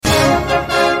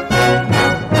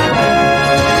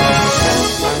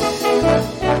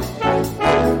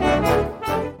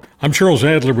I'm Charles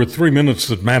Adler with 3 Minutes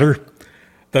That Matter.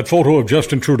 That photo of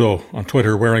Justin Trudeau on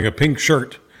Twitter wearing a pink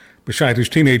shirt beside his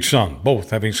teenage son,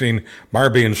 both having seen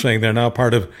Barbie and saying they're now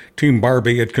part of Team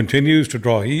Barbie, it continues to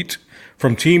draw heat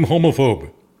from Team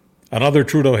Homophobe and other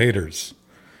Trudeau haters.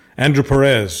 Andrew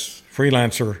Perez,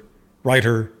 freelancer,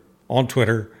 writer on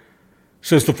Twitter,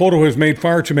 says the photo has made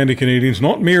far too many Canadians,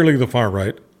 not merely the far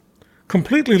right,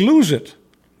 completely lose it.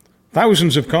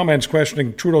 Thousands of comments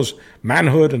questioning Trudeau's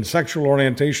manhood and sexual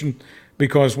orientation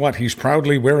because, he's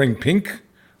proudly wearing pink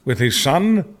with his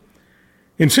son?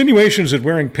 Insinuations that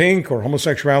wearing pink or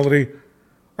homosexuality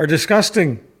are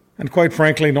disgusting and, quite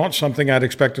frankly, not something I'd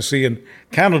expect to see in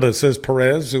Canada, says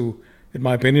Perez, who, in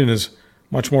my opinion, is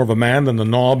much more of a man than the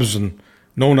knobs and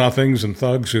know-nothings and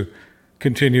thugs who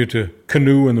continue to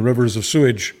canoe in the rivers of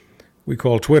sewage we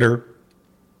call Twitter.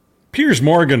 Piers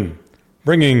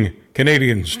bringing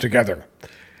Canadians together.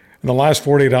 In the last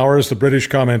 48 hours, the British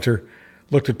commenter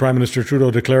looked at Prime Minister Trudeau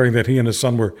declaring that he and his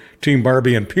son were Team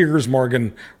Barbie, and Piers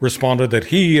responded that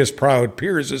he is proud,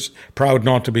 Piers is proud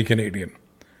not to be Canadian.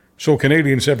 So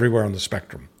Canadians everywhere on the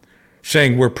spectrum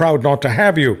saying we're proud not to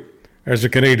have you as a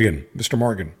Canadian, Mr.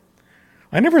 Morgan.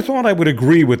 I never thought I would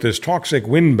agree with this toxic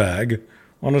windbag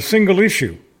on a single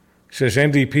issue, says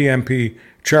NDP MP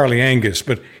Charlie Angus,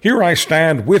 but here I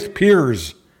stand with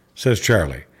Piers, says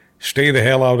Charlie. Stay the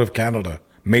hell out of Canada,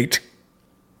 mate.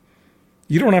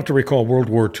 You don't have to recall World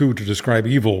War II to describe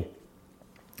evil.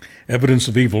 Evidence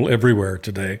of evil everywhere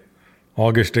today.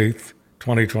 August 8th,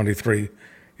 2023,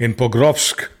 in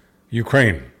Pokrovsk,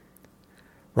 Ukraine.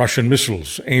 Russian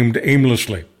missiles aimed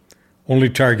aimlessly.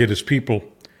 Only target is people.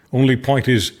 Only point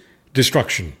is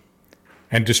destruction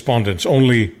and despondence.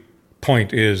 Only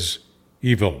point is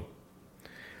evil.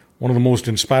 One of the most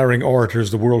inspiring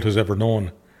orators the world has ever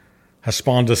known has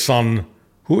spawned a son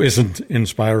who isn't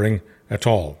inspiring at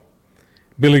all.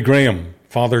 Billy Graham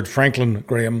fathered Franklin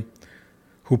Graham,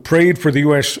 who prayed for the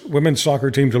U.S. women's soccer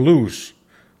team to lose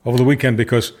over the weekend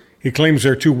because he claims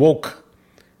they're too woke,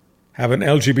 have an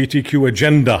LGBTQ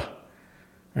agenda.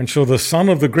 And so the son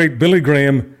of the great Billy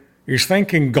Graham is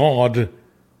thanking God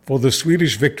for the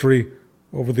Swedish victory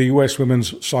over the U.S.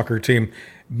 women's soccer team.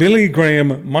 Billy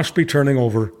Graham must be turning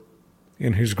over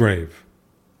in his grave.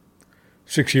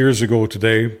 6 years ago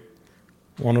today,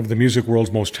 one of the music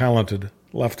world's most talented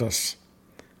left us.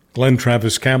 Glenn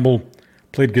Travis Campbell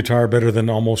played guitar better than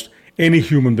almost any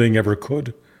human being ever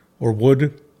could or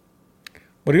would,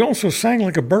 but he also sang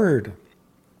like a bird.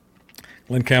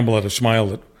 Glenn Campbell had a smile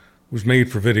that was made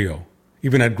for video,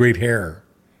 even had great hair.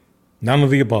 None of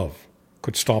the above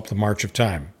could stop the march of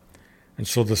time. And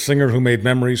so the singer who made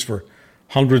memories for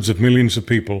hundreds of millions of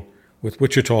people with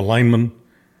Wichita Lineman,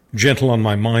 Gentle on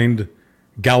My Mind,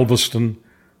 Galveston,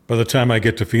 By the Time I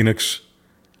Get to Phoenix,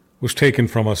 was taken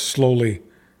from us slowly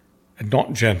and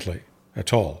not gently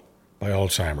at all by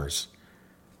Alzheimer's.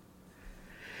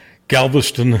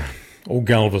 Galveston, oh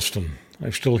Galveston, I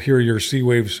still hear your sea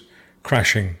waves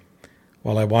crashing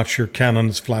while I watch your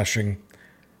cannons flashing.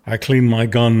 I clean my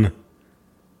gun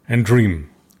and dream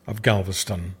of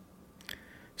Galveston.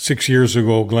 6 years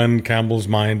ago, Glenn Campbell's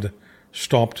mind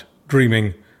stopped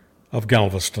dreaming of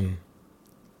Galveston.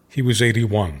 He was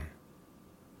 81.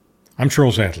 I'm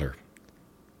Charles Adler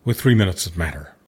with 3 Minutes That Matter.